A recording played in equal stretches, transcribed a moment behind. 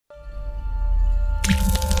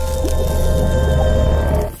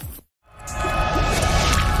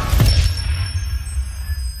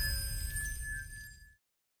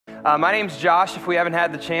My name's Josh. If we haven't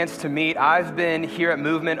had the chance to meet, I've been here at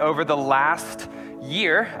Movement over the last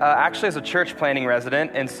year, actually as a church planting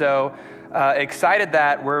resident, and so excited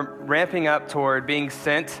that we're ramping up toward being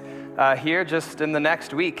sent here just in the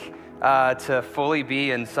next week to fully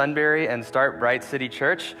be in Sunbury and start Bright City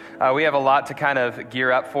Church. We have a lot to kind of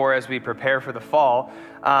gear up for as we prepare for the fall,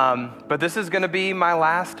 but this is going to be my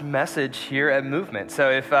last message here at Movement.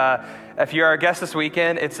 So if you're our guest this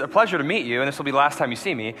weekend, it's a pleasure to meet you, and this will be the last time you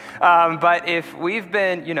see me. But if we've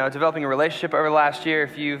been, developing a relationship over the last year,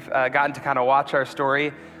 if you've gotten to kind of watch our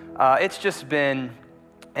story, it's just been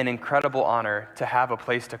an incredible honor to have a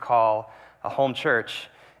place to call a home church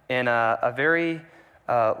in a very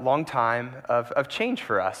long time of change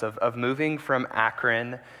for us, of moving from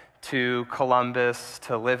Akron to Columbus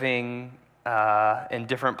to living in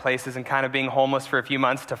different places and kind of being homeless for a few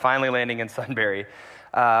months to finally landing in Sunbury.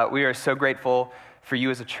 We are so grateful for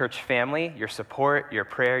you as a church family, your support, your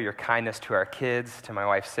prayer, your kindness to our kids, to my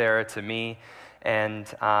wife Sarah, to me,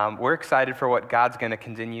 and we're excited for what God's going to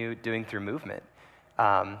continue doing through Movement.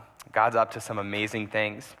 God's up to some amazing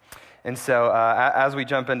things. And so as we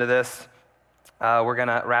jump into this, I'm going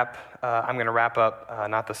to wrap up,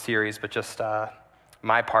 not the series, but just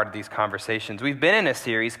my part of these conversations. We've been in a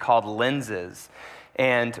series called Lenses,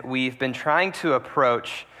 and we've been trying to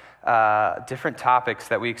approach different topics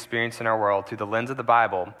that we experience in our world through the lens of the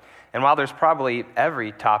Bible. And while there's probably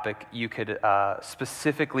every topic you could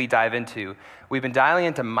specifically dive into, we've been dialing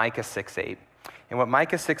into Micah 6:8. And what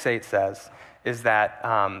Micah 6:8 says is that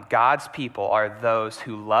God's people are those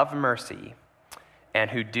who love mercy and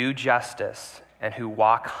who do justice and who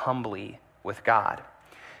walk humbly with God.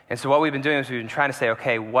 And so what we've been doing is we've been trying to say,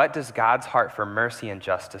 okay, what does God's heart for mercy and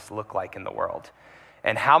justice look like in the world?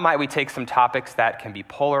 And how might we take some topics that can be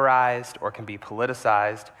polarized or can be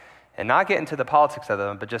politicized and not get into the politics of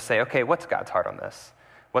them, but just say, okay, what's God's heart on this?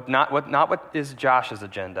 Not what is Josh's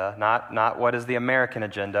agenda, not what is the American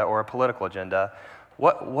agenda or a political agenda.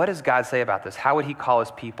 What does God say about this? How would he call his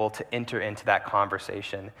people to enter into that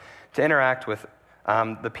conversation, to interact with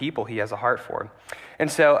the people he has a heart for?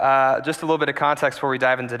 And so just a little bit of context before we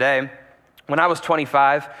dive in today. When I was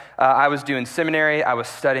 25, I was doing seminary. I was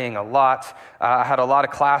studying a lot. I had a lot of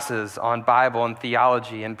classes on Bible and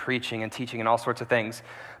theology and preaching and teaching and all sorts of things.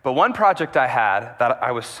 But one project I had that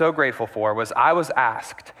I was so grateful for was I was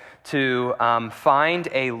asked to find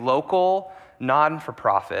a local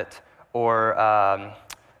non-for-profit or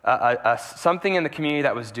something in the community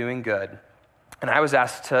that was doing good. And I was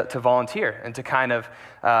asked to volunteer and to kind of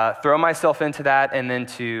throw myself into that and then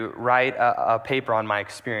to write a paper on my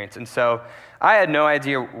experience. And so I had no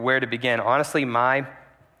idea where to begin. Honestly, my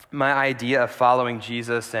idea of following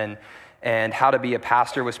Jesus and how to be a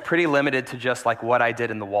pastor was pretty limited to just like what I did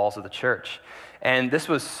in the walls of the church. And this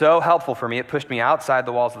was so helpful for me. It pushed me outside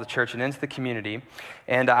the walls of the church and into the community.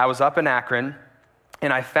 And I was up in Akron,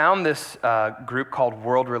 and I found this group called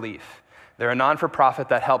World Relief. They're a non-for-profit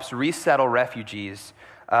that helps resettle refugees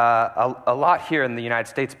a lot here in the United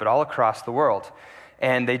States, but all across the world.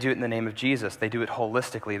 And they do it in the name of Jesus. They do it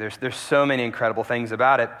holistically. There's so many incredible things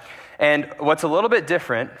about it. And what's a little bit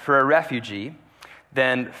different for a refugee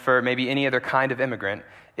than for maybe any other kind of immigrant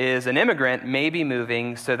is an immigrant may be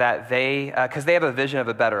moving so that because they have a vision of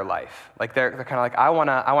a better life. Like they're kind of like, I want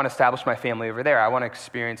to establish my family over there. I want to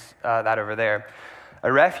experience that over there.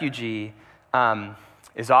 A refugee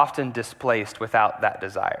is often displaced without that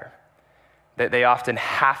desire. That they often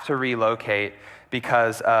have to relocate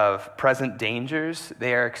because of present dangers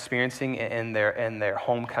they are experiencing in their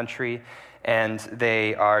home country, and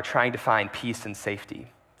they are trying to find peace and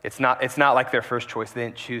safety. It's not like their first choice. They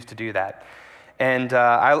didn't choose to do that. And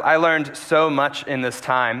I learned so much in this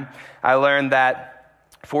time. I learned that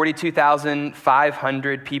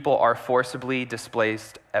 42,500 people are forcibly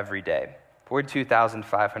displaced every day.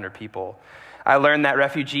 42,500 people. I learned that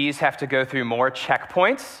refugees have to go through more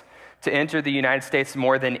checkpoints to enter the United States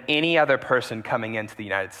more than any other person coming into the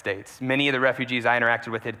United States. Many of the refugees I interacted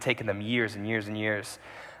with, it had taken them years and years and years.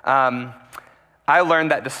 I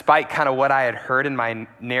learned that despite kind of what I had heard in my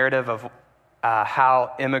narrative of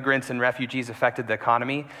how immigrants and refugees affected the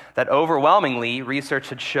economy, that overwhelmingly research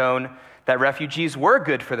had shown that refugees were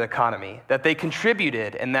good for the economy, that they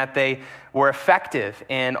contributed, and that they were effective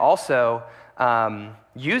in also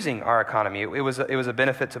using our economy. It was a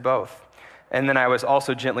benefit to both. And then I was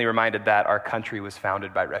also gently reminded that our country was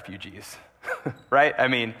founded by refugees, right? I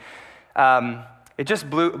mean, it just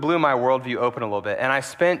blew my worldview open a little bit. And I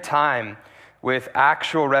spent time with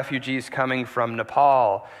actual refugees coming from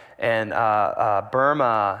Nepal and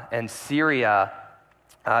Burma and Syria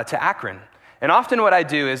to Akron. And often what I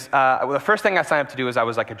do is, the first thing I signed up to do is I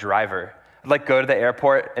was like a driver. I'd like go to the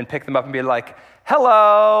airport and pick them up and be like,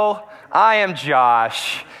 hello, I am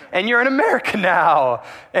Josh, and you're in America now.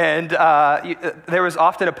 And there was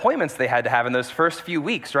often appointments they had to have in those first few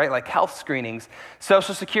weeks, right? Like health screenings,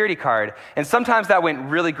 social security card. And sometimes that went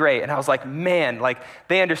really great. And I was like, man, like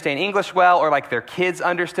they understand English well, or like their kids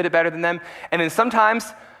understood it better than them. And then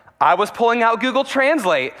sometimes I was pulling out Google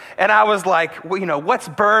Translate, and I was like, well, you know, what's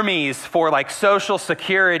Burmese for like social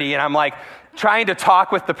security? And I'm like trying to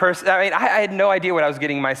talk with the person. I mean, I had no idea what I was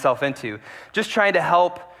getting myself into. Just trying to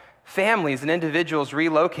help families and individuals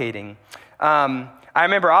relocating. I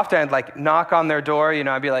remember often I'd like knock on their door, you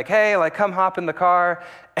know, I'd be like, hey, like come hop in the car.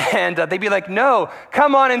 And they'd be like, no,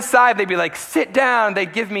 come on inside. They'd be like, sit down.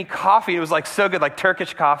 They'd give me coffee. It was like so good, like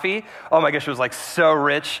Turkish coffee. Oh my gosh, it was like so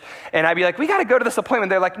rich. And I'd be like, we got to go to this appointment.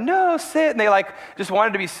 They're like, no, sit. And they like just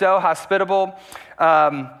wanted to be so hospitable.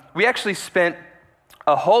 We actually spent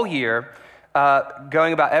a whole year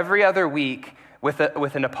going about every other week with a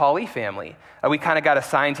Nepali family. We kind of got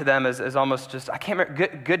assigned to them as almost just, I can't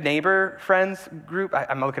remember, good neighbor friends group.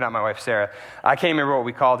 I'm looking at my wife, Sarah. I can't remember what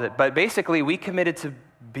we called it. But basically, we committed to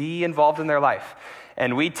be involved in their life.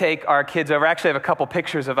 And we'd take our kids over. Actually, I have a couple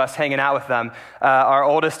pictures of us hanging out with them. Our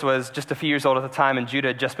oldest was just a few years old at the time, and Judah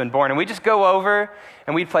had just been born. And we'd just go over,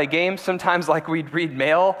 and we'd play games. Sometimes like we'd read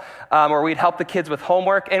mail, or we'd help the kids with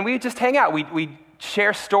homework. And we'd just hang out. We'd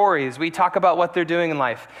share stories. We'd talk about what they're doing in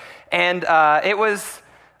life. And it was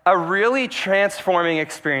a really transforming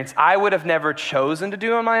experience. I would have never chosen to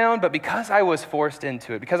do on my own, but because I was forced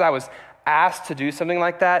into it, because I was asked to do something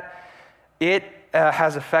like that, it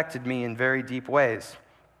has affected me in very deep ways.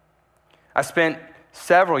 We spent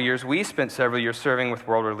several years serving with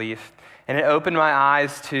World Relief, and it opened my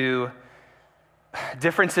eyes to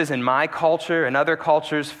differences in my culture and other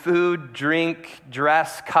cultures, food, drink,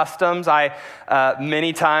 dress, customs. I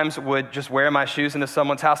many times would just wear my shoes into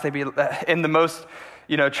someone's house. They'd be in the most,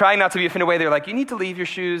 trying not to be offended way. They're like, you need to leave your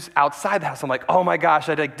shoes outside the house. I'm like, oh my gosh,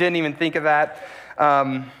 I didn't even think of that.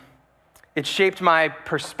 It shaped my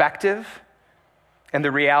perspective and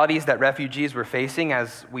the realities that refugees were facing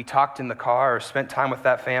as we talked in the car or spent time with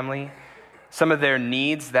that family. Some of their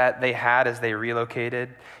needs that they had as they relocated.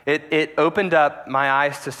 It opened up my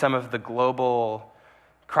eyes to some of the global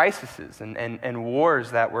crises and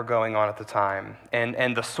wars that were going on at the time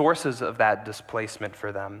and the sources of that displacement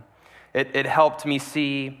for them. It helped me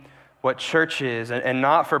see what churches and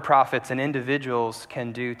not-for-profits and individuals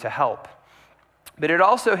can do to help. But it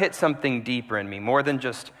also hit something deeper in me, more than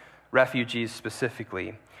just refugees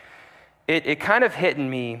specifically. It kind of hit in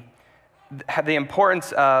me the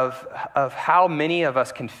importance of how many of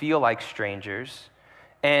us can feel like strangers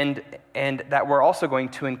and that we're also going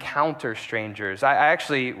to encounter strangers. I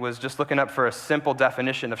actually was just looking up for a simple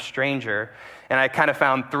definition of stranger, and I kind of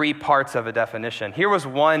found 3 parts of a definition. Here was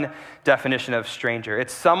one definition of stranger.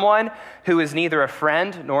 It's someone who is neither a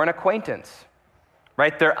friend nor an acquaintance,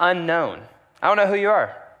 right? They're unknown. I don't know who you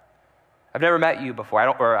are. I've never met you before.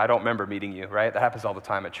 I don't remember meeting you, right? That happens all the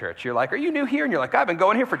time at church. You're like, are you new here? And you're like, I've been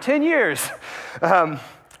going here for 10 years. A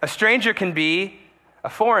stranger can be a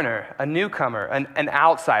foreigner, a newcomer, an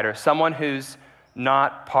outsider, someone who's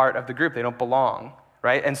not part of the group. They don't belong,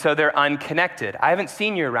 right? And so they're unconnected. I haven't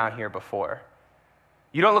seen you around here before.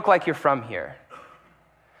 You don't look like you're from here.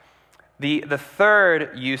 The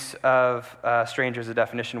third use of stranger as a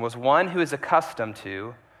definition was one who is accustomed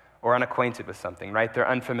to or unacquainted with something, right? They're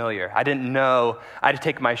unfamiliar. I didn't know I had to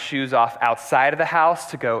take my shoes off outside of the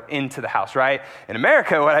house to go into the house, right? In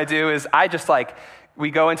America, what I do is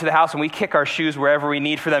we go into the house and we kick our shoes wherever we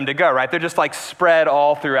need for them to go, right? They're just like spread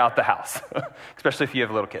all throughout the house, especially if you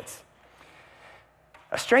have little kids.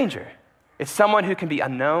 A stranger, it's someone who can be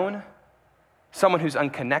unknown, someone who's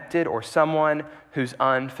unconnected, or someone who's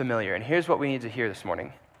unfamiliar. And here's what we need to hear this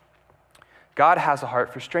morning. God has a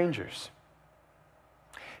heart for strangers.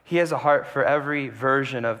 He has a heart for every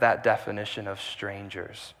version of that definition of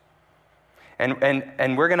strangers.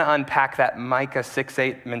 And we're going to unpack that Micah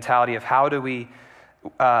 6:8 mentality of how do we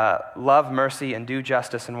love mercy and do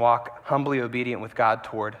justice and walk humbly obedient with God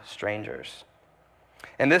toward strangers.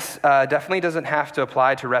 And this definitely doesn't have to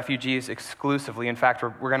apply to refugees exclusively. In fact,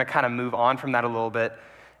 we're going to kind of move on from that a little bit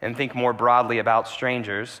and think more broadly about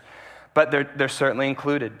strangers. But they're certainly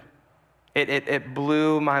included. It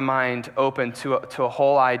blew my mind open to a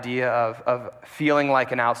whole idea of feeling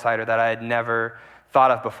like an outsider that I had never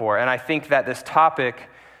thought of before. And I think that this topic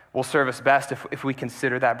will serve us best if we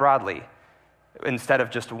consider that broadly, instead of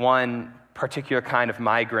just one particular kind of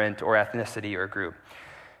migrant or ethnicity or group.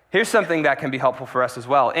 Here's something that can be helpful for us as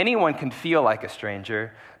well. Anyone can feel like a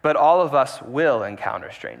stranger, but all of us will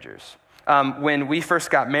encounter strangers. When we first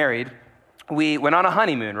got married, we went on a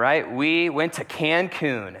honeymoon, right? We went to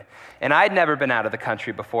Cancun. And I'd never been out of the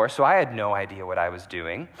country before, so I had no idea what I was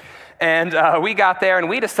doing. And we got there and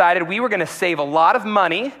we decided we were going to save a lot of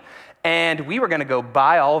money and we were going to go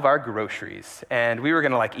buy all of our groceries. And we were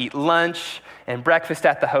going to like eat lunch and breakfast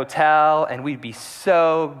at the hotel and we'd be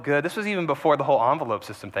so good. This was even before the whole envelope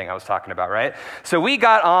system thing I was talking about, right? So we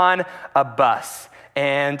got on a bus.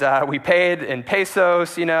 And we paid in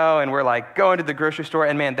pesos, and we're like going to the grocery store.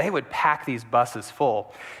 And man, they would pack these buses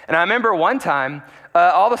full. And I remember one time,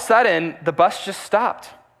 all of a sudden, the bus just stopped.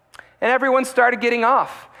 And everyone started getting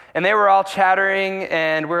off. And they were all chattering.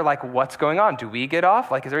 And we're like, what's going on? Do we get off?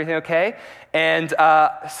 Like, is everything okay? And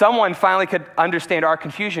someone finally could understand our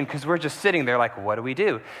confusion because we're just sitting there like, what do we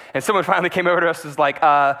do? And someone finally came over to us and was like,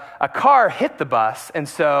 a car hit the bus. And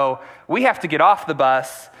so we have to get off the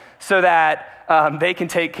bus so that they can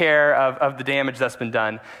take care of the damage that's been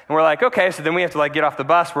done. And we're like, okay, so then we have to like get off the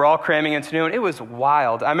bus. We're all cramming into noon. It was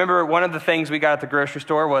wild. I remember one of the things we got at the grocery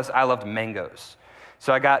store was I loved mangoes.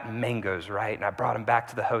 So I got mangoes, right? And I brought them back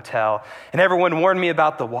to the hotel. And everyone warned me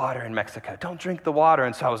about the water in Mexico. Don't drink the water.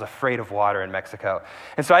 And so I was afraid of water in Mexico.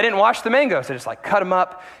 And so I didn't wash the mangoes. I just like cut them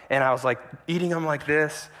up. And I was like eating them like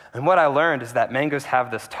this. And what I learned is that mangoes have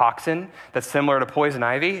this toxin that's similar to poison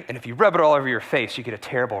ivy. And if you rub it all over your face, you get a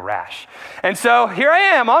terrible rash. And so here I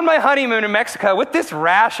am on my honeymoon in Mexico with this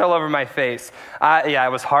rash all over my face.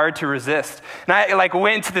 It was hard to resist. And I like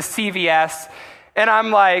went to the CVS and I'm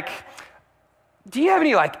like, do you have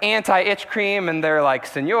any like anti-itch cream? And they're like,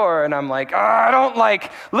 senor. And I'm like, I don't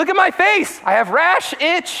look at my face. I have rash,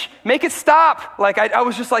 itch, make it stop. Like I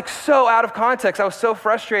was just like so out of context. I was so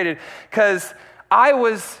frustrated because I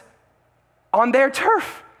was on their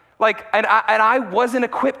turf. And I wasn't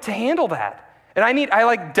equipped to handle that. And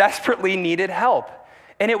I desperately needed help.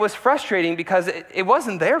 And it was frustrating because it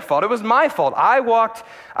wasn't their fault. It was my fault. I walked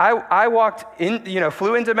in,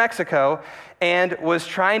 flew into Mexico and was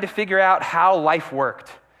trying to figure out how life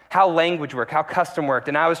worked, how language worked, how custom worked.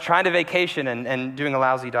 And I was trying to vacation and doing a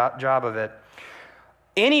lousy job of it.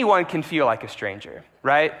 Anyone can feel like a stranger,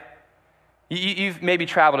 right? You've maybe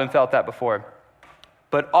traveled and felt that before.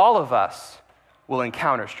 But all of us will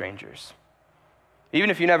encounter strangers.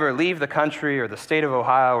 Even if you never leave the country or the state of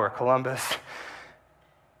Ohio or Columbus,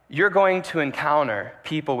 you're going to encounter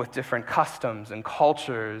people with different customs and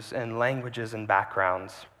cultures and languages and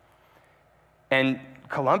backgrounds. And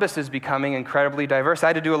Columbus is becoming incredibly diverse. I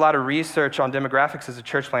had to do a lot of research on demographics as a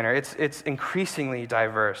church planner. It's increasingly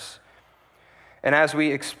diverse. And as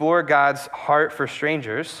we explore God's heart for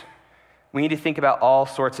strangers, we need to think about all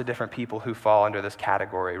sorts of different people who fall under this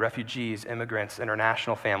category: refugees, immigrants,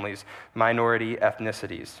 international families, minority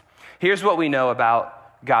ethnicities. Here's what we know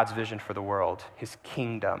about God's vision for the world, his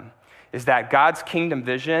kingdom, is that God's kingdom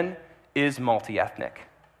vision is multi-ethnic.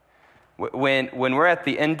 When we're at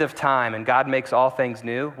the end of time and God makes all things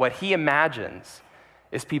new, what he imagines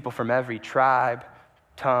is people from every tribe,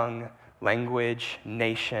 tongue, language,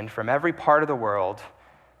 nation, from every part of the world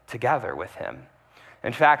together with him.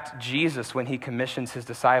 In fact, Jesus, when he commissions his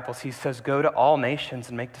disciples, he says, go to all nations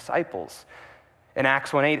and make disciples. In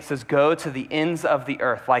Acts 1:8, it says, go to the ends of the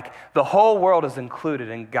earth. Like the whole world is included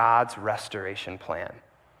in God's restoration plan.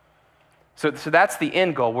 So that's the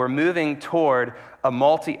end goal. We're moving toward a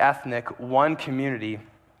multi-ethnic, one community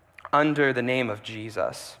under the name of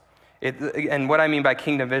Jesus. And what I mean by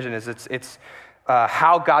kingdom vision is it's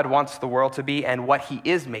how God wants the world to be and what he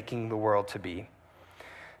is making the world to be.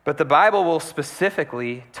 But the Bible will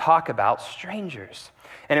specifically talk about strangers.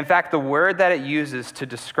 And in fact, the word that it uses to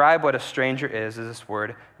describe what a stranger is this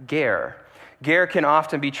word ger. Ger can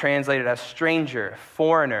often be translated as stranger,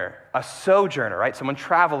 foreigner, a sojourner, right? Someone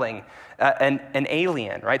traveling, an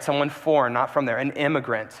alien, right? Someone foreign, not from there, an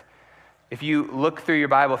immigrant. If you look through your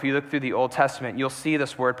Bible, if you look through the Old Testament, you'll see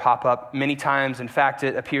this word pop up many times. In fact,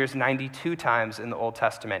 it appears 92 times in the Old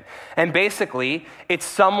Testament. And basically, it's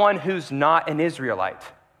someone who's not an Israelite.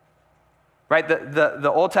 Right,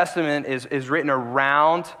 the Old Testament is written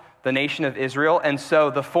around the nation of Israel, and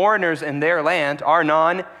so the foreigners in their land are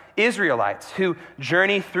non-Israelites who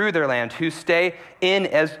journey through their land, who stay in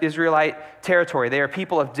Israelite territory. They are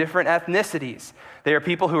people of different ethnicities. They are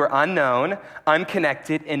people who are unknown,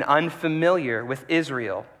 unconnected, and unfamiliar with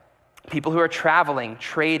Israel. People who are traveling,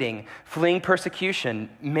 trading, fleeing persecution,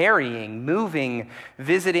 marrying, moving,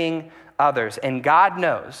 visiting others. And God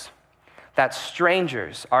knows that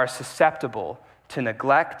strangers are susceptible to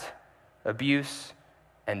neglect, abuse,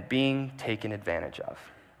 and being taken advantage of.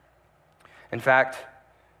 In fact,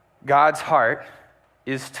 God's heart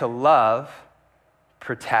is to love,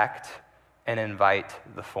 protect, and invite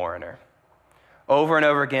the foreigner. Over and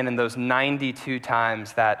over again in those 92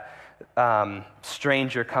 times that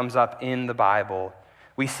stranger comes up in the Bible,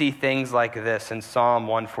 we see things like this in Psalm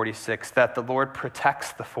 146, that the Lord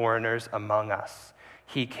protects the foreigners among us.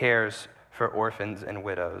 He cares for orphans and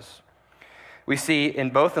widows. We see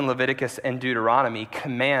in both in Leviticus and Deuteronomy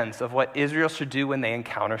commands of what Israel should do when they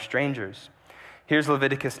encounter strangers. Here's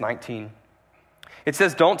Leviticus 19. It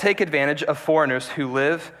says, "Don't take advantage of foreigners who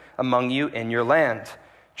live among you in your land.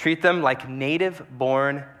 Treat them like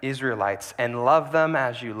native-born Israelites and love them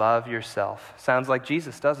as you love yourself." Sounds like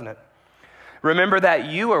Jesus, doesn't it? "Remember that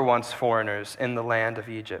you were once foreigners in the land of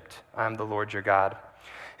Egypt. I am the Lord your God."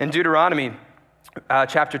 In Deuteronomy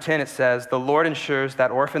chapter 10, it says, "The Lord ensures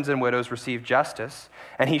that orphans and widows receive justice,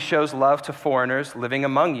 and he shows love to foreigners living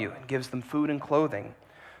among you and gives them food and clothing.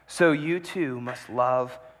 So you too must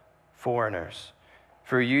love foreigners.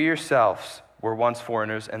 For you yourselves were once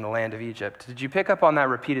foreigners in the land of Egypt." Did you pick up on that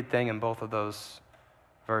repeated thing in both of those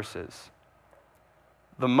verses?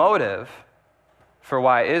 The motive for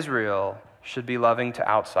why Israel should be loving to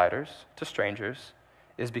outsiders, to strangers,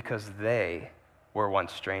 is because they were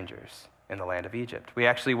once strangers in the land of Egypt. We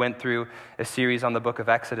actually went through a series on the book of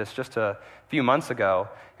Exodus just a few months ago,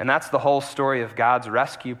 and that's the whole story of God's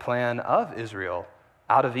rescue plan of Israel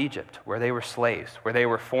out of Egypt, where they were slaves, where they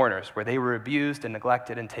were foreigners, where they were abused and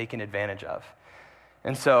neglected and taken advantage of.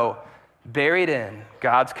 And so, buried in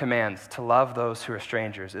God's commands to love those who are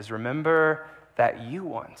strangers is remember that you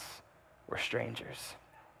once were strangers.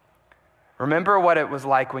 Remember what it was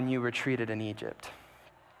like when you were treated in Egypt.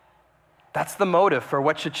 That's the motive for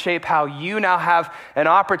what should shape how you now have an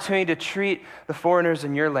opportunity to treat the foreigners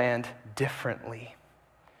in your land differently.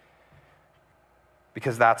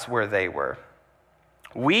 Because that's where they were.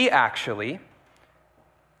 We actually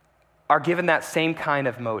are given that same kind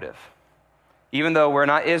of motive. Even though we're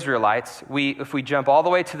not Israelites, if we jump all the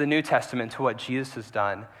way to the New Testament to what Jesus has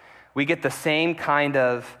done, we get the same kind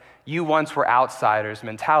of "you once were outsiders"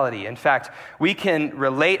 mentality. In fact, we can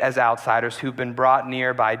relate as outsiders who've been brought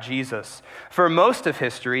near by Jesus. For most of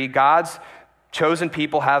history, God's chosen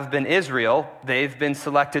people have been Israel. They've been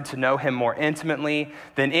selected to know him more intimately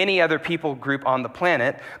than any other people group on the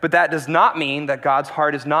planet. But that does not mean that God's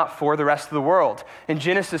heart is not for the rest of the world. In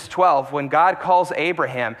Genesis 12, when God calls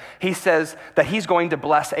Abraham, he says that he's going to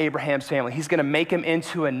bless Abraham's family. He's going to make him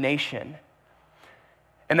into a nation.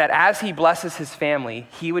 And that as he blesses his family,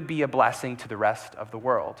 he would be a blessing to the rest of the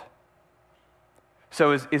world.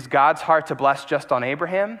 So is God's heart to bless just on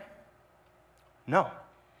Abraham? No.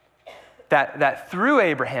 That through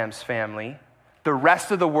Abraham's family, the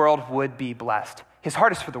rest of the world would be blessed. His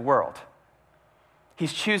heart is for the world.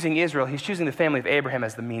 He's choosing Israel. He's choosing the family of Abraham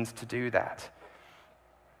as the means to do that.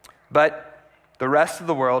 But the rest of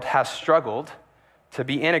the world has struggled to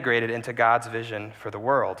be integrated into God's vision for the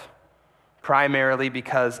world, primarily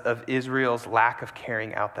because of Israel's lack of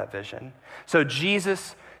carrying out that vision. So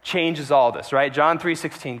Jesus changes all this, right? John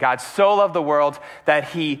 3:16, God so loved the world that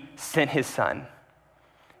he sent his son.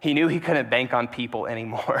 He knew he couldn't bank on people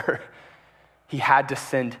anymore. He had to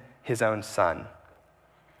send his own son.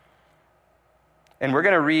 And we're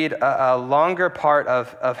going to read a longer part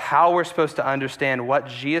of how we're supposed to understand what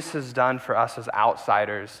Jesus has done for us as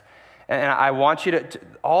outsiders. And I want you to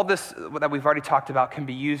all this that we've already talked about can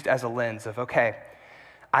be used as a lens of, okay,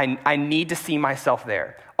 I need to see myself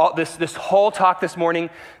there. This whole talk this morning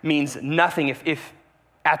means nothing if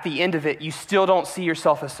at the end of it you still don't see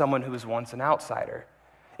yourself as someone who was once an outsider.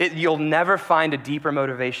 You'll never find a deeper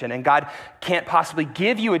motivation, and God can't possibly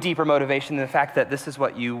give you a deeper motivation than the fact that this is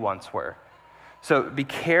what you once were. So be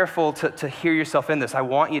careful to hear yourself in this. I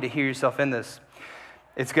want you to hear yourself in this.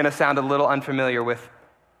 It's going to sound a little unfamiliar with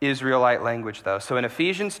Israelite language, though. So in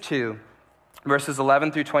Ephesians 2, verses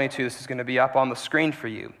 11 through 22, this is going to be up on the screen for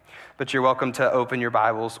you, but you're welcome to open your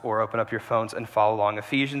Bibles or open up your phones and follow along.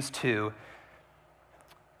 Ephesians 2,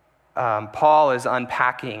 Paul is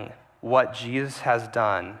unpacking what Jesus has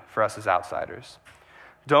done for us as outsiders.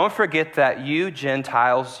 Don't forget that you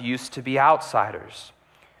Gentiles used to be outsiders.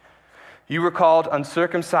 You were called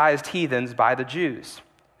uncircumcised heathens by the Jews,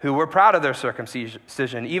 who were proud of their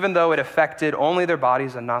circumcision, even though it affected only their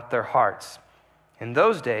bodies and not their hearts. In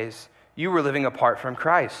those days, you were living apart from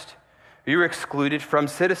Christ. You were excluded from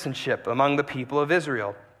citizenship among the people of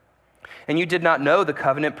Israel, and you did not know the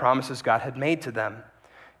covenant promises God had made to them.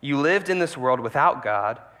 You lived in this world without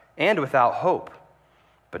God and without hope.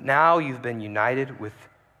 But now you've been united with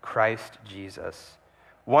Christ Jesus.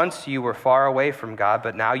 Once you were far away from God,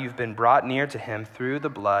 but now you've been brought near to him through the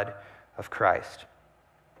blood of Christ.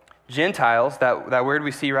 Gentiles, that word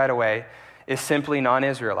we see right away, is simply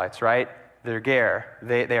non-Israelites, right? They're ger.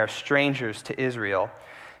 They are strangers to Israel.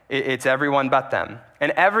 It's everyone but them.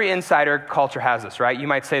 And every insider culture has this, right? You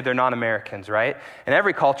might say they're non-Americans, right? And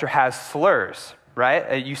every culture has slurs,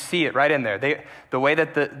 right? You see it right in there. The way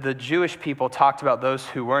that the Jewish people talked about those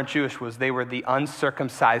who weren't Jewish was they were the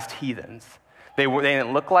uncircumcised heathens. They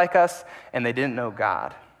didn't look like us, and they didn't know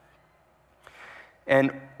God.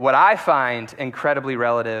 And what I find incredibly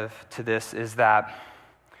relative to this is that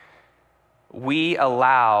we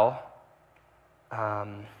allow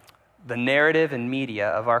the narrative and media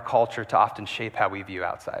of our culture to often shape how we view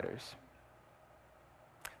outsiders.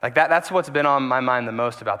 Like that's what's been on my mind the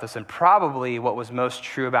most about this, and probably what was most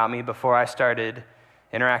true about me before I started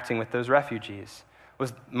interacting with those refugees.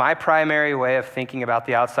 Was my primary way of thinking about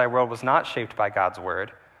the outside world was not shaped by God's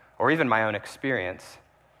word or even my own experience.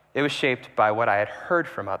 It was shaped by what I had heard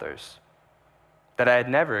from others that I had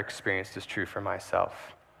never experienced as true for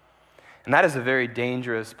myself. And that is a very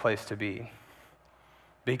dangerous place to be,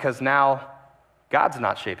 because now God's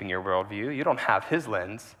not shaping your worldview. You don't have his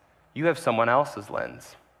lens. You have someone else's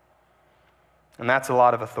lens. And that's a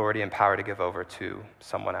lot of authority and power to give over to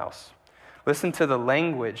someone else. Listen to the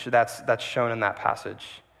language that's shown in that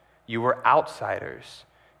passage. You were outsiders.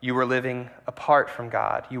 You were living apart from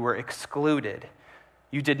God. You were excluded.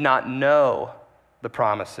 You did not know the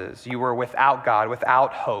promises. You were without God,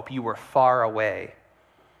 without hope. You were far away.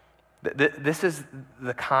 This is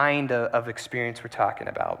the kind of experience we're talking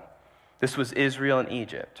about. This was Israel and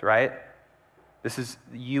Egypt, right? This is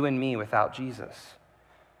you and me without Jesus.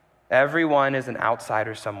 Everyone is an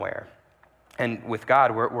outsider somewhere. And with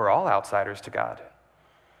God, we're all outsiders to God.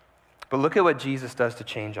 But look at what Jesus does to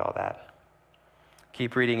change all that.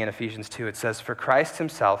 Keep reading in Ephesians 2. It says, "For Christ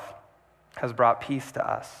himself has brought peace to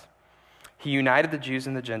us. He united the Jews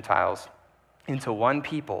and the Gentiles into one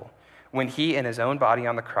people when he, in his own body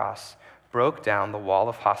on the cross, broke down the wall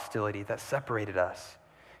of hostility that separated us.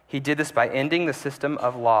 He did this by ending the system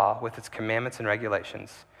of law with its commandments and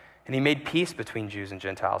regulations. And he made peace between Jews and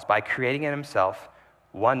Gentiles by creating in himself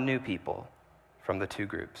one new people from the two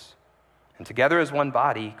groups. And together as one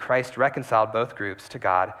body, Christ reconciled both groups to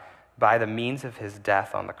God by the means of his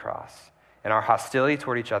death on the cross. And our hostility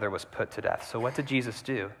toward each other was put to death." So what did Jesus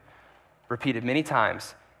do? Repeated many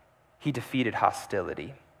times, he defeated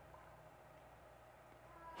hostility.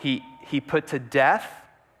 He put to death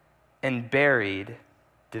and buried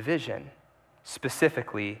division,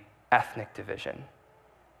 specifically ethnic division,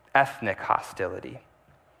 ethnic hostility.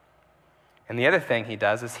 And the other thing he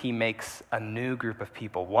does is he makes a new group of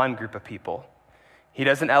people, one group of people. He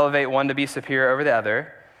doesn't elevate one to be superior over the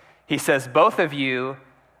other. He says, both of you,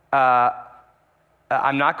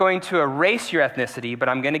 I'm not going to erase your ethnicity, but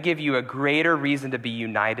I'm going to give you a greater reason to be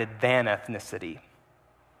united than ethnicity.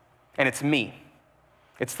 And it's me.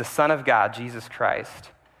 It's the Son of God, Jesus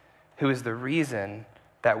Christ, who is the reason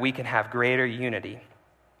that we can have greater unity.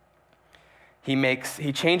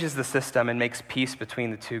 He changes the system and makes peace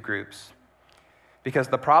between the two groups. Because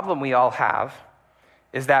the problem we all have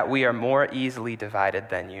is that we are more easily divided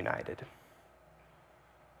than united.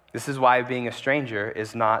 This is why being a stranger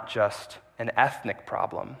is not just an ethnic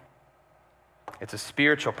problem. It's a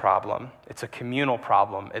spiritual problem. It's a communal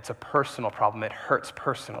problem. It's a personal problem. It hurts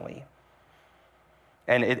personally.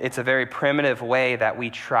 And it's a very primitive way that we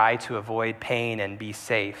try to avoid pain and be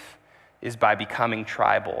safe is by becoming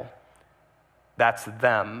tribal. That's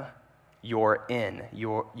them. You're in.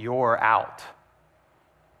 You're out.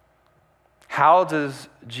 How does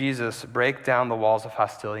Jesus break down the walls of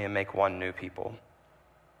hostility and make one new people?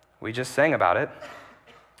 We just sang about it,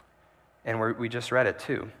 and we just read it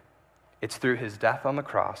too. It's through his death on the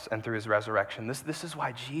cross and through his resurrection. This is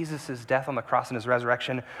why Jesus' death on the cross and his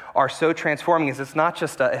resurrection are so transforming, is it's not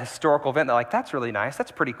just a historical event. They're like, that's really nice.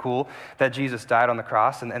 That's pretty cool that Jesus died on the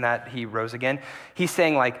cross and that he rose again. He's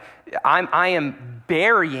saying, like, I am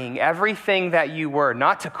burying everything that you were,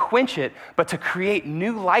 not to quench it, but to create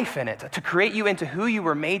new life in it, to create you into who you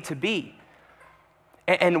were made to be.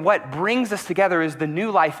 And what brings us together is the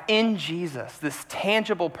new life in Jesus, this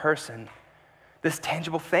tangible person, this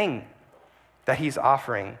tangible thing that he's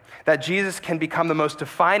offering, that Jesus can become the most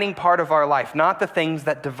defining part of our life, not the things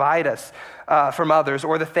that divide us from others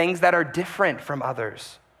or the things that are different from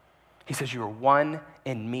others. He says, you are one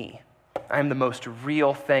in me. I am the most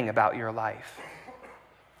real thing about your life.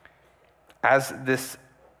 As this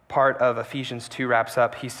part of Ephesians 2 wraps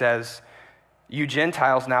up, he says, you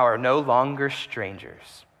Gentiles now are no longer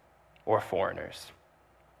strangers or foreigners.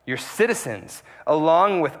 You're citizens,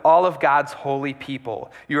 along with all of God's holy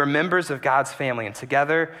people. You are members of God's family, and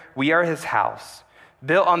together we are his house,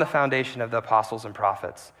 built on the foundation of the apostles and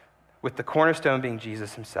prophets, with the cornerstone being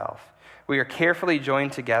Jesus himself. We are carefully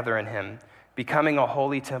joined together in him, becoming a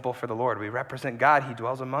holy temple for the Lord. We represent God. He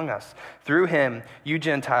dwells among us. Through him, you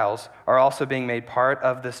Gentiles are also being made part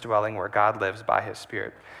of this dwelling where God lives by his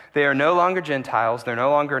Spirit. They are no longer Gentiles. They're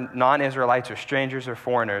no longer non-Israelites or strangers or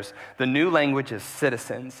foreigners. The new language is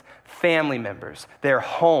citizens, family members. They're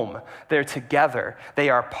home. They're together. They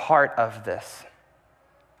are part of this.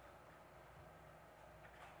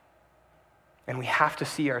 And we have to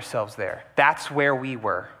see ourselves there. That's where we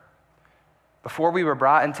were. Before we were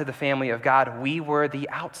brought into the family of God, we were the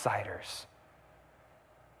outsiders.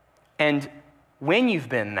 And when you've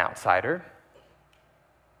been an outsider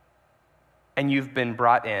and you've been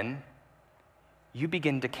brought in, you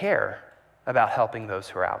begin to care about helping those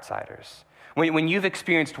who are outsiders. When you've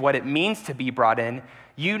experienced what it means to be brought in,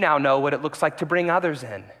 you now know what it looks like to bring others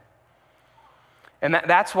in. And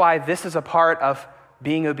that's why this is a part of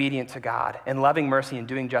being obedient to God and loving mercy and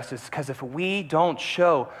doing justice, because if we don't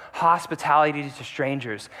show hospitality to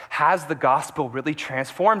strangers, has the gospel really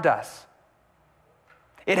transformed us?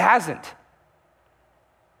 It hasn't.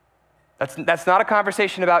 That's not a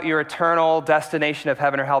conversation about your eternal destination of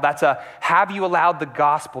heaven or hell. That's have you allowed the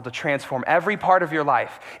gospel to transform every part of your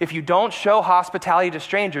life? If you don't show hospitality to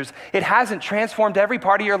strangers, it hasn't transformed every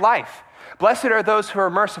part of your life. Blessed are those who are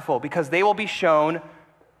merciful, because they will be shown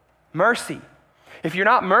mercy. If you're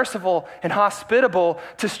not merciful and hospitable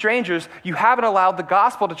to strangers, you haven't allowed the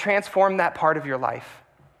gospel to transform that part of your life.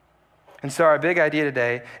 And so our big idea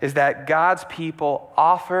today is that God's people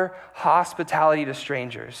offer hospitality to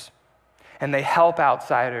strangers, and they help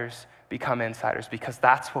outsiders become insiders, because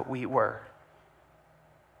that's what we were.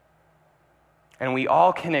 And we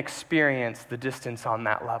all can experience the distance on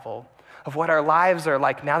that level of what our lives are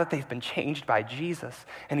like now that they've been changed by Jesus,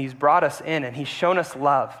 and he's brought us in, and he's shown us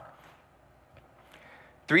love.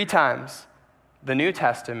 3 times, the New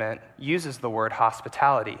Testament uses the word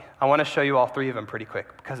hospitality. I want to show you all 3 of them pretty quick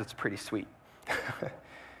because it's pretty sweet.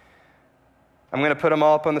 I'm going to put them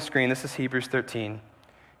all up on the screen. This is Hebrews 13.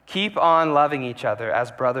 Keep on loving each other as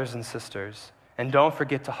brothers and sisters, and don't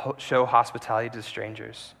forget to show hospitality to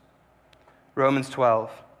strangers. Romans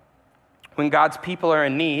 12. When God's people are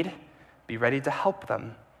in need, be ready to help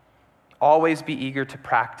them. Always be eager to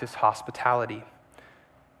practice hospitality.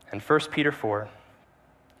 And 1 Peter 4.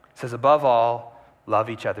 Says, above all, love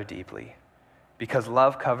each other deeply, because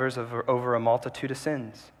love covers over a multitude of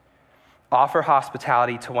sins. Offer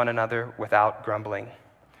hospitality to one another without grumbling.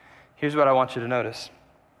 Here's what I want you to notice.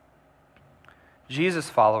 Jesus'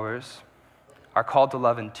 followers are called to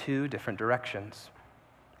love in 2 different directions.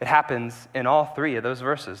 It happens in all 3 of those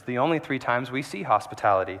verses, the only 3 times we see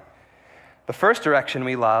hospitality. The first direction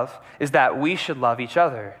we love is that we should love each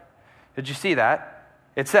other. Did you see that?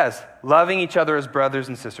 It says, loving each other as brothers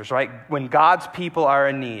and sisters, right? When God's people are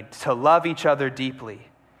in need, to love each other deeply.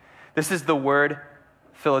 This is the word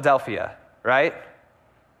Philadelphia, right?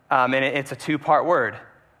 And it's a 2-part word.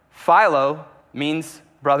 Philo means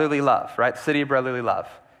brotherly love, right? The city of brotherly love.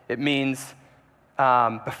 It means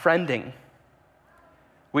befriending.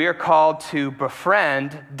 We are called to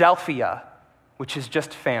befriend Delphia, which is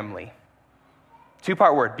just family.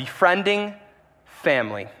 2-part word, befriending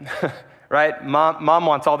family. Right? Mom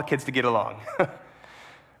wants all the kids to get along,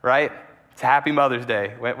 right? It's a happy Mother's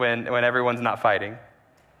Day when everyone's not fighting.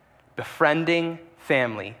 Befriending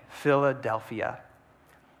family, Philadelphia.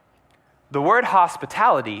 The word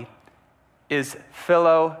hospitality is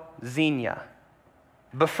philoxenia.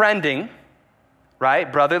 Befriending, right?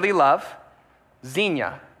 Brotherly love.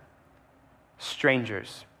 Xenia,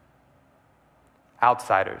 strangers,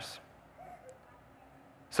 outsiders.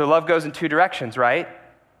 So love goes in 2 directions, right?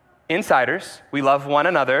 Insiders, we love one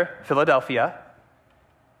another, Philadelphia.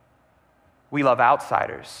 We love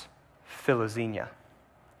outsiders, philoxenia.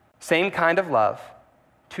 Same kind of love,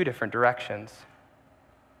 2 different directions.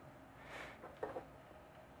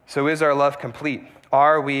 So is our love complete?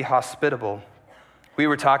 Are we hospitable? We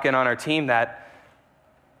were talking on our team that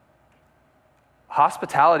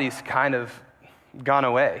hospitality's kind of gone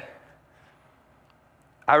away.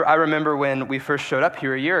 I remember when we first showed up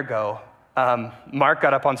here a year ago, Mark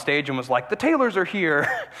got up on stage and was like, the Taylors are here.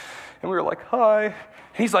 And we were like, hi. And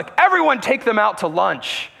he's like, everyone take them out to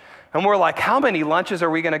lunch. And we're like, how many lunches are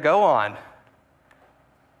we going to go on?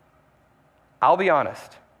 I'll be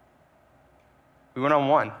honest. We went on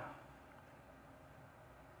 1.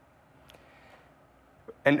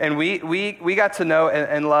 And we got to know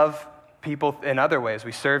and love people in other ways.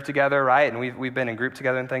 We served together, right? And we've been in group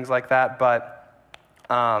together and things like that. But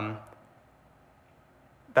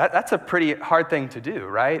that's a pretty hard thing to do,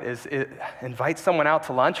 right? Is invite someone out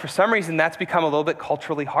to lunch. For some reason, that's become a little bit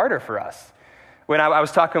culturally harder for us. When I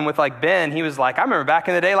was talking with Ben, he was like, I remember back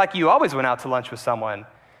in the day, you always went out to lunch with someone.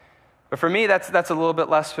 But for me, that's a little bit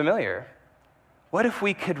less familiar. What if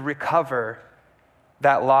we could recover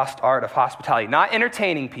that lost art of hospitality? Not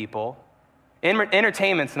entertaining people.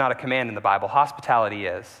 Entertainment's not a command in the Bible. Hospitality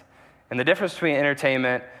is. And the difference between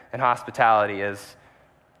entertainment and hospitality is,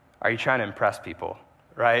 are you trying to impress people,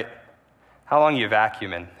 right? How long are you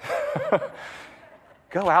vacuuming?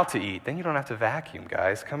 Go out to eat. Then you don't have to vacuum,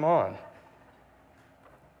 guys. Come on.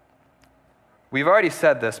 We've already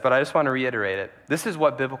said this, but I just want to reiterate it. This is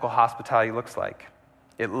what biblical hospitality looks like.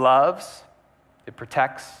 It loves, it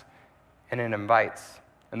protects, and it invites.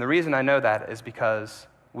 And the reason I know that is because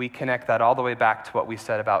we connect that all the way back to what we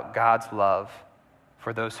said about God's love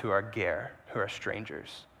for those who are ger, who are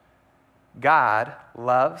strangers. God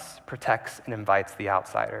loves, protects, and invites the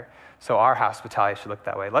outsider. So our hospitality should look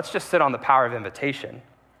that way. Let's just sit on the power of invitation.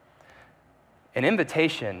 An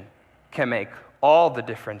invitation can make all the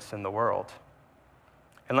difference in the world.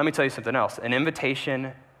 And let me tell you something else. An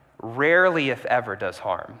invitation rarely, if ever, does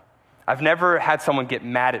harm. I've never had someone get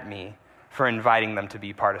mad at me for inviting them to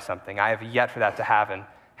be part of something. I have yet for that to have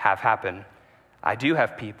happen. I do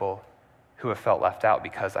have people who have felt left out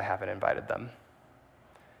because I haven't invited them.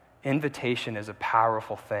 Invitation is a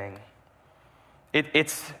powerful thing.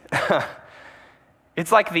 It's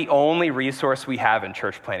like the only resource we have in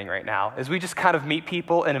church planning right now, is we just kind of meet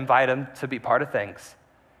people and invite them to be part of things.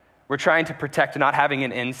 We're trying to protect not having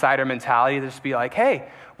an insider mentality to just be like, hey,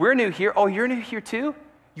 we're new here. Oh, you're new here too?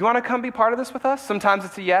 You want to come be part of this with us? Sometimes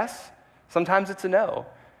it's a yes. Sometimes it's a no.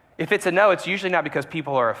 If it's a no, it's usually not because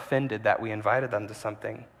people are offended that we invited them to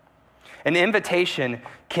something. An invitation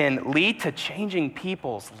can lead to changing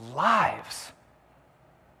people's lives,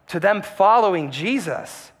 to them following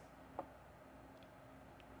Jesus.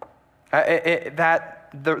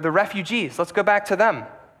 The refugees, let's go back to them.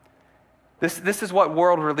 This is what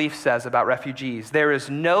World Relief says about refugees. There is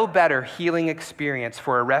no better healing experience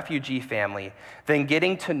for a refugee family than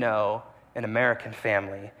getting to know an American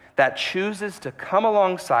family that chooses to come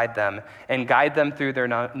alongside them and guide them through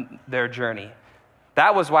their journey.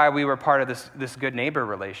 That was why we were part of this good neighbor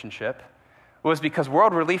relationship, was because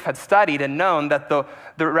World Relief had studied and known that the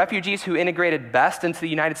refugees who integrated best into the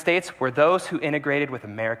United States were those who integrated with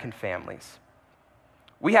American families.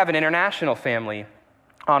 We have an international family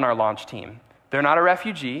on our launch team. They're not a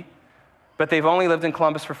refugee, but they've only lived in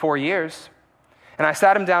Columbus for 4 years. And I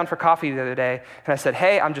sat them down for coffee the other day, and I said,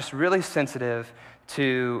 hey, I'm just really sensitive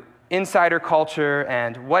to insider culture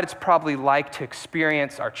and what it's probably like to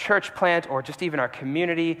experience our church plant or just even our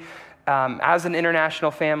community as an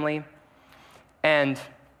international family. And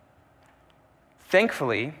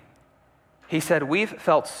thankfully, he said, we've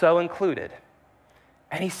felt so included.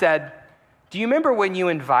 And he said, do you remember when you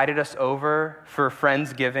invited us over for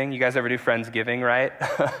Friendsgiving? You guys ever do Friendsgiving, right?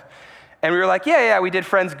 And we were like, yeah, we did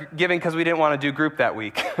Friendsgiving because we didn't want to do group that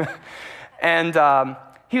week. And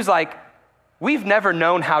he was like, we've never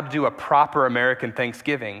known how to do a proper American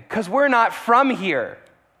Thanksgiving because we're not from here.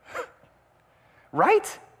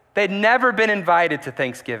 Right? They'd never been invited to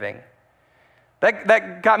Thanksgiving.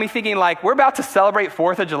 That got me thinking, like, we're about to celebrate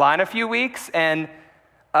 4th of July in a few weeks, and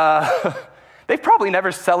they've probably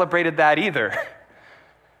never celebrated that either.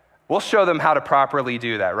 We'll show them how to properly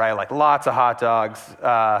do that, right? Like lots of hot dogs,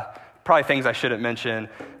 probably things I shouldn't mention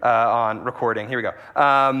on recording. Here we go.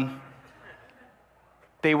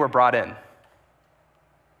 They were brought in.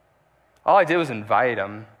 All I did was invite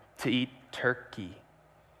them to eat turkey.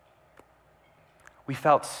 We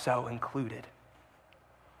felt so included.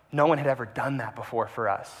 No one had ever done that before for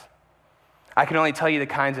us. I can only tell you the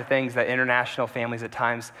kinds of things that international families at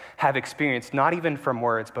times have experienced, not even from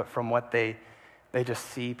words, but from what they just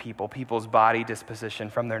see people's body disposition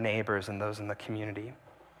from their neighbors and those in the community.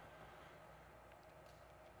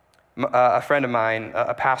 A friend of mine,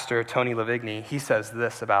 a pastor, Tony Lavigny, he says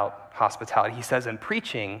this about hospitality. He says, in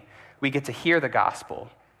preaching, we get to hear the gospel.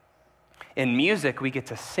 In music, we get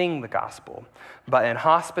to sing the gospel. But in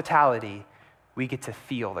hospitality, we get to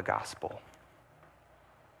feel the gospel.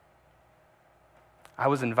 I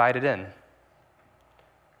was invited in.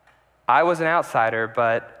 I was an outsider,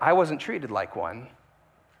 but I wasn't treated like one.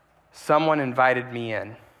 Someone invited me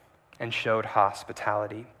in and showed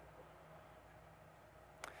hospitality.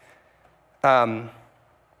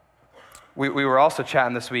 We were also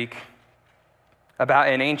chatting this week about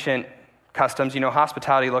in ancient customs,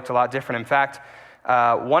 hospitality looked a lot different. In fact,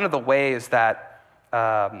 one of the ways that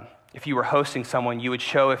if you were hosting someone, you would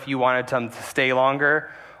show if you wanted them to stay longer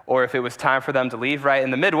or if it was time for them to leave, right?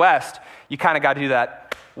 In the Midwest, you kind of got to do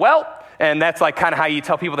that. Well, And that's like kind of how you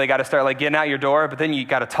tell people they got to start like getting out your door, but then you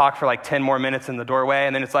got to talk for like 10 more minutes in the doorway,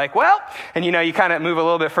 and then it's like, well, and you kind of move a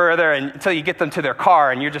little bit further until you get them to their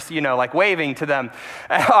car, and you're just, like waving to them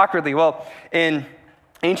awkwardly. Well, in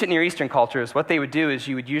ancient Near Eastern cultures, what they would do is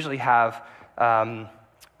you would usually have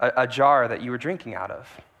a jar that you were drinking out of.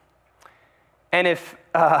 And if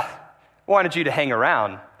wanted you to hang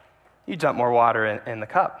around, you'd dump more water in the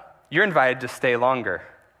cup. You're invited to stay longer.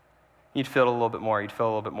 You'd fill it a little bit more, you'd fill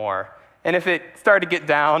a little bit more. And if it started to get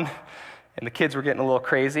down and the kids were getting a little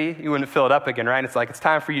crazy, you wouldn't fill it up again, right? It's like, it's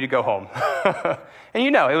time for you to go home.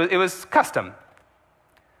 And it was custom.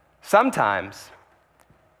 Sometimes,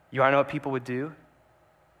 you want to know what people would do?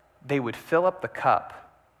 They would fill up the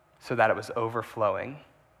cup so that it was overflowing.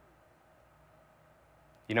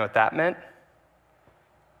 You know what that meant?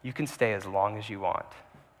 You can stay as long as you want.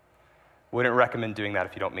 Wouldn't recommend doing that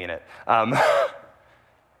if you don't mean it.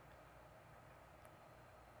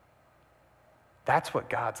 That's what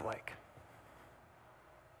God's like.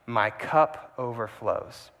 My cup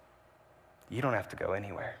overflows. You don't have to go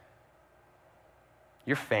anywhere.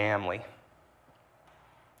 You're family.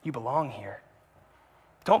 You belong here.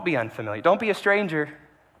 Don't be unfamiliar. Don't be a stranger.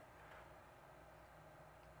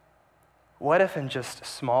 What if in just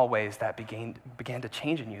small ways that began to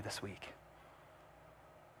change in you this week?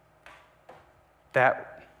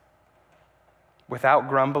 That without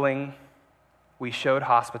grumbling, we showed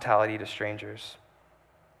hospitality to strangers.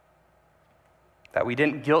 That we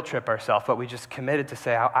didn't guilt trip ourselves, but we just committed to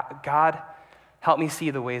say, God, help me see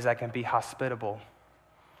the ways I can be hospitable.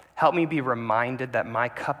 Help me be reminded that my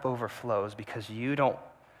cup overflows because you don't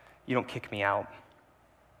kick me out.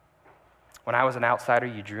 When I was an outsider,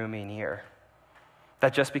 you drew me near.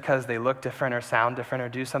 That just because they look different or sound different or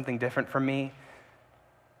do something different from me,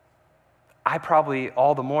 I probably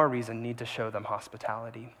all the more reason need to show them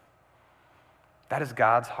hospitality. That is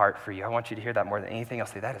God's heart for you. I want you to hear that more than anything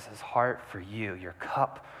else. That is his heart for you. Your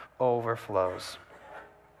cup overflows.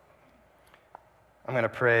 I'm going to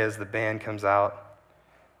pray as the band comes out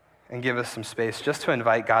and give us some space just to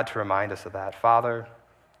invite God to remind us of that. Father,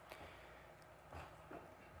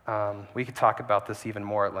 we could talk about this even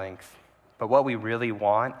more at length, but what we really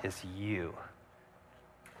want is you.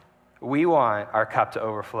 We want our cup to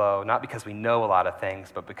overflow, not because we know a lot of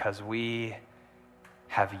things, but because we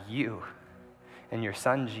have you and your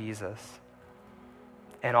son, Jesus.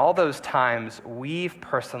 And all those times we've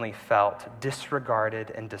personally felt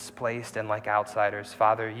disregarded and displaced and like outsiders,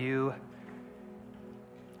 Father, you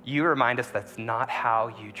remind us that's not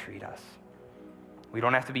how you treat us. We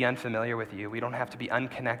don't have to be unfamiliar with you. We don't have to be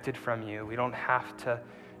unconnected from you. We don't have to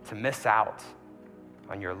miss out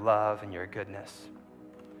on your love and your goodness.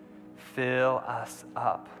 Fill us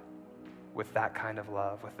up with that kind of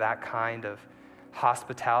love, with that kind of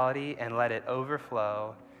hospitality, and let it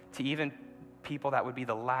overflow to even people that would be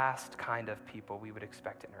the last kind of people we would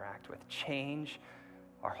expect to interact with. Change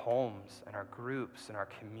our homes and our groups and our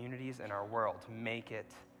communities and our world. Make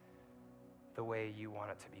it the way you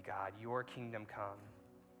want it to be, God. Your kingdom come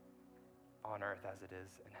on earth as it is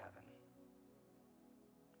in heaven.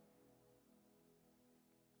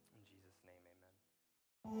 In Jesus'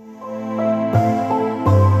 name, amen.